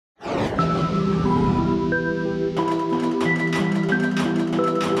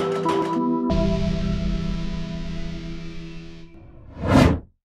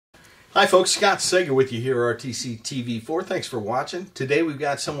Hi folks, Scott Sager with you here at RTC TV4. Thanks for watching. Today we've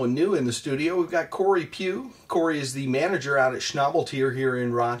got someone new in the studio. We've got Kori Pugh. Kori is the manager out at Schnabeltier here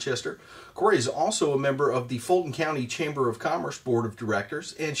in Rochester. Kori is also a member of the Fulton County Chamber of Commerce Board of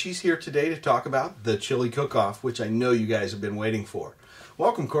Directors, and she's here today to talk about the Chili Cook-Off, which I know you guys have been waiting for.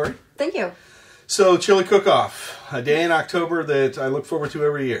 Welcome, Kori. Thank you. So, Chili Cook-Off, a day in October that I look forward to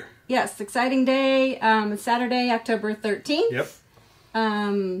every year. Yes, exciting day. It's Saturday, October 13th. Yep.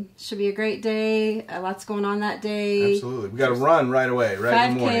 Should be a great day. Lots going on that day. Absolutely. We got to run right away, right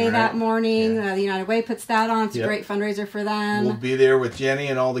in the morning. 5K right? that morning. Yeah. The United Way puts that on. It's Yep. a great fundraiser for them. We'll be there with Jenny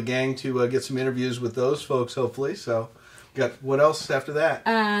and all the gang to get some interviews with those folks, hopefully. So, got what else after that?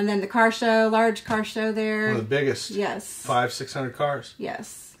 And then the car show, large car show there. One of the biggest. Yes. 500-600 cars.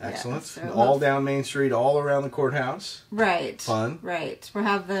 Yes. Excellent. Yeah, so all down Main Street, all around the courthouse. Right. Fun. Right. We'll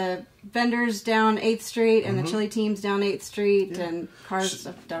have the vendors down 8th Street and the chili teams down 8th Street and cars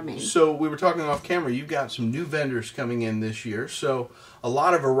down Main. So we were talking off camera. You've got some new vendors coming in this year. So a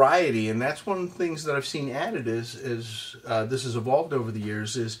lot of variety, and that's one of the things that I've seen added is this has evolved over the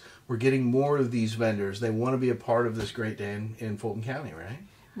years, is we're getting more of these vendors. They want to be a part of this great day in Fulton County, right?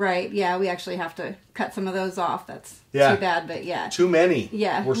 Right, yeah, we actually have to cut some of those off. That's too bad, but yeah. Too many.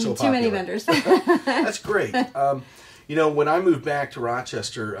 Yeah, we're so too many popular. vendors. That's great. You know, when I moved back to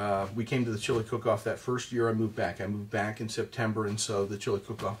Rochester, we came to the Chili Cook-Off that first year I moved back. I moved back in September, and so the Chili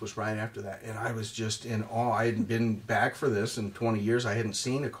Cook-Off was right after that. And I was just in awe. I hadn't been back for this in 20 years. I hadn't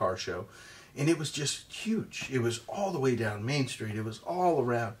seen a car show. And it was just huge. It was all the way down Main Street. It was all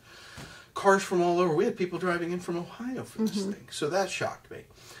around. Cars from all over. We had people driving in from Ohio for this thing. So that shocked me.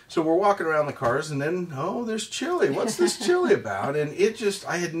 So we're walking around the cars, and then, oh, there's chili. What's this chili about? And it just,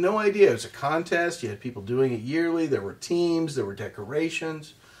 I had no idea. It was a contest. You had people doing it yearly. There were teams. There were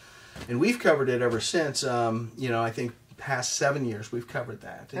decorations. And we've covered it ever since. You know, I think past 7 years we've covered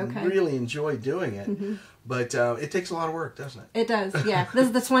that. And really enjoyed doing it. But it takes a lot of work, doesn't it? It does, yeah. This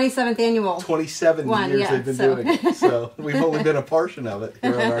is the 27th annual 27 years they've been doing it. So we've only been a portion of it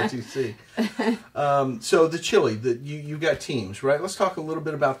here on RTC. So the chili, you've got teams, right? Let's talk a little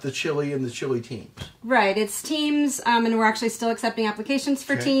bit about the chili and the chili teams. Right, it's teams, and we're actually still accepting applications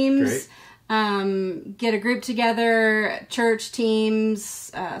for teams. Great. Get a group together, church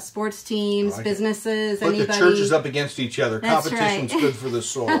teams, sports teams, businesses, Put anybody. the churches up against each other. That's Competition's good for the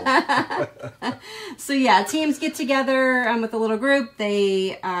soul. So yeah, teams get together with a little group.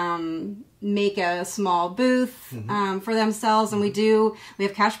 They make a small booth for themselves, and we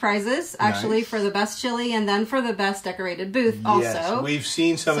have cash prizes actually for the best chili and then for the best decorated booth also. Yes, we've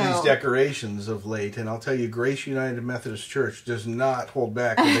seen some of these decorations of late, and I'll tell you, Grace United Methodist Church does not hold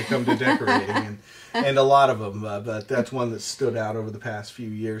back when they come to decorating, and a lot of them, but that's one that stood out over the past few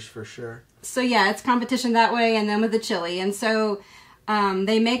years for sure. So yeah, it's competition that way, and then with the chili, and so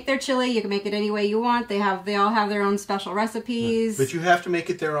they make their chili. You can make it any way you want. They all have their own special recipes. But you have to make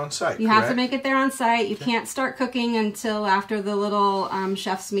it there on site. You have to make it there on site. You can't start cooking until after the little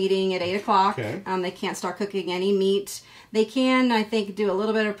chef's meeting at 8 o'clock. They can't start cooking any meat. They can, I think, do a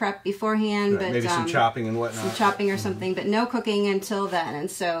little bit of prep beforehand, but maybe some chopping and whatnot. Some chopping or something, but no cooking until then.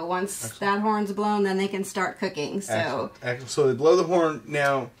 And so once that horn's blown, then they can start cooking. So Excellent. So they blow the horn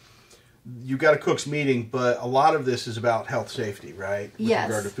now. You've got a cook's meeting, but a lot of this is about health safety, right? With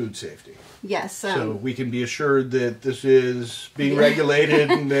regard to food safety. Yes. So we can be assured that this is being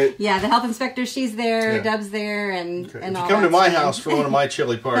regulated and that... Yeah, the health inspector, she's there, Deb's there, and all that. If you come to my house for one of my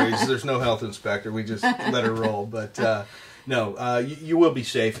chili parties, there's no health inspector. We just let her roll. But no, you will be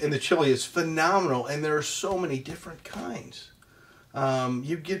safe. And the chili is phenomenal, and there are so many different kinds.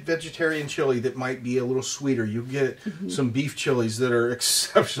 You get vegetarian chili that might be a little sweeter. You get some beef chilies that are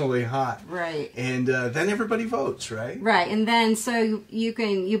exceptionally hot. Right. And then everybody votes, right? Right. And then so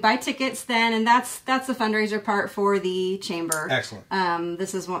you buy tickets then, and that's the fundraiser part for the chamber. Excellent.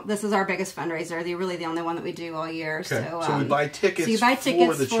 This is our biggest fundraiser. Really the only one that we do all year. Okay. So we buy tickets. So you buy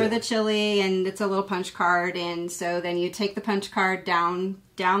tickets for the chili, and it's a little punch card, and so then you take the punch card down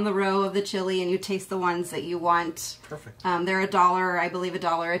the row of the chili, and you taste the ones that you want. Perfect. They're $1, I believe,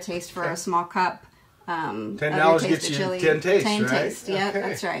 $1 a taste for a small cup. $10 gets you 10 tastes, 10 right? tastes. Yeah,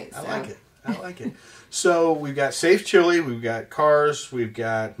 that's right. I like it. I like it. So we've got safe chili, we've got cars, we've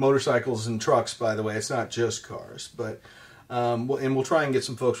got motorcycles and trucks. By the way, it's not just cars, but and we'll try and get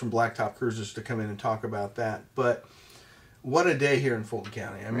some folks from Blacktop Cruisers to come in and talk about that. But what a day here in Fulton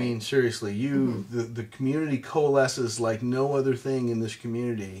County. I mean, seriously, the community coalesces like no other thing in this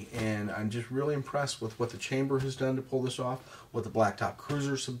community, and I'm just really impressed with what the Chamber has done to pull this off, what the Blacktop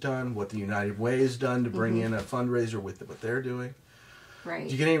Cruisers have done, what the United Way has done to bring in a fundraiser with what they're doing. Right.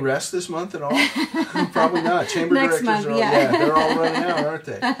 Did you get any rest this month at all? Probably not. Chamber Next directors month, are all, yeah. they're all running out, aren't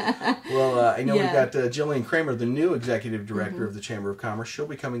they? Well, I know Yeah. we've got Jillian Kramer, the new executive director of the Chamber of Commerce. She'll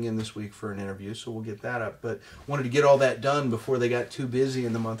be coming in this week for an interview, so we'll get that up. But wanted to get all that done before they got too busy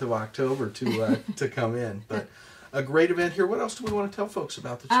in the month of October to come in. But a great event here. What else do we want to tell folks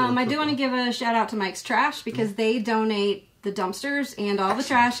about the Chili I do Cook-Off? want to give a shout out to Mike's Trash because they donate the dumpsters and all the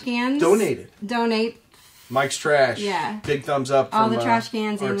trash cans. Donate. Mike's Trash. Yeah. Big thumbs up from All the trash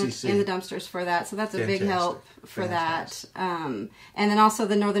cans and RTC. the dumpsters for that. So that's a big Fantastic. help for Fantastic. that. And then also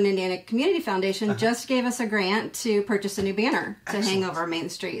the Northern Indiana Community Foundation just gave us a grant to purchase a new banner to hang over Main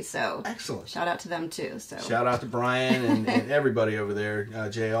Street. So excellent. Shout out to them too. So shout out to Brian and everybody over there,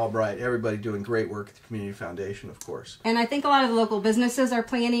 Jay Albright, everybody doing great work at the Community Foundation, of course. And I think a lot of the local businesses are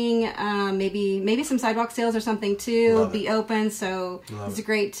planning maybe some sidewalk sales or something too be open. So it's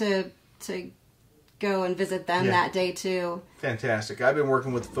great to go and visit them that day too. Fantastic. I've been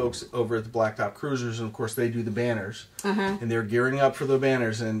working with the folks over at the Blacktop Cruisers, and of course they do the banners. And they're gearing up for the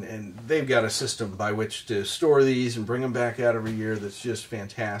banners, and they've got a system by which to store these and bring them back out every year that's just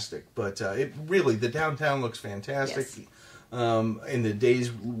fantastic. But it really, the downtown looks fantastic in the days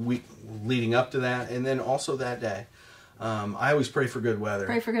leading up to that, and then also that day. I always pray for good weather.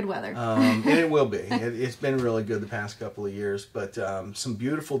 Pray for good weather. And it will be. It's been really good the past couple of years, but some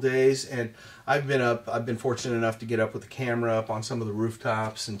beautiful days. And I've been fortunate enough to get up with the camera up on some of the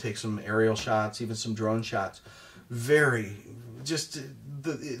rooftops and take some aerial shots, even some drone shots. Very, just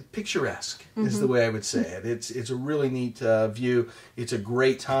picturesque is the way I would say it. It's a really neat view. It's a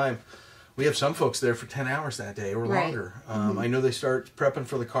great time. We have some folks there for 10 hours that day or longer. I know they start prepping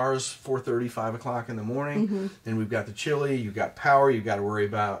for the cars 4:30, 5 o'clock in the morning. Then we've got the chili, you've got power, you've got to worry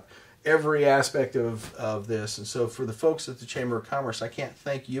about every aspect of this. And so for the folks at the Chamber of Commerce, I can't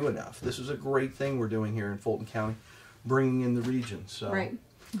thank you enough. This is a great thing we're doing here in Fulton County, bringing in the region. So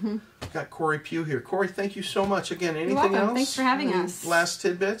we've got Kori Pugh here. Kori, thank you so much. Again, anything else? Thanks for having us. Last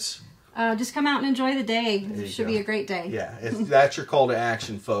tidbits? Just come out and enjoy the day. It should be a great day. Yeah, that's your call to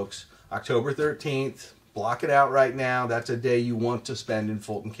action, folks. October 13th, block it out right now. That's a day you want to spend in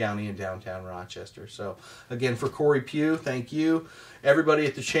Fulton County and downtown Rochester. So, again, for Kori Pugh, thank you. Everybody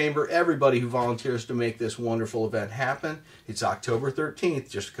at the Chamber, everybody who volunteers to make this wonderful event happen. It's October 13th,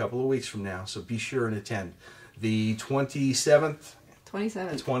 just a couple of weeks from now, so be sure and attend. The 27th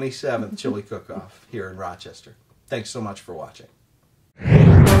Chili Cook-Off here in Rochester. Thanks so much for watching.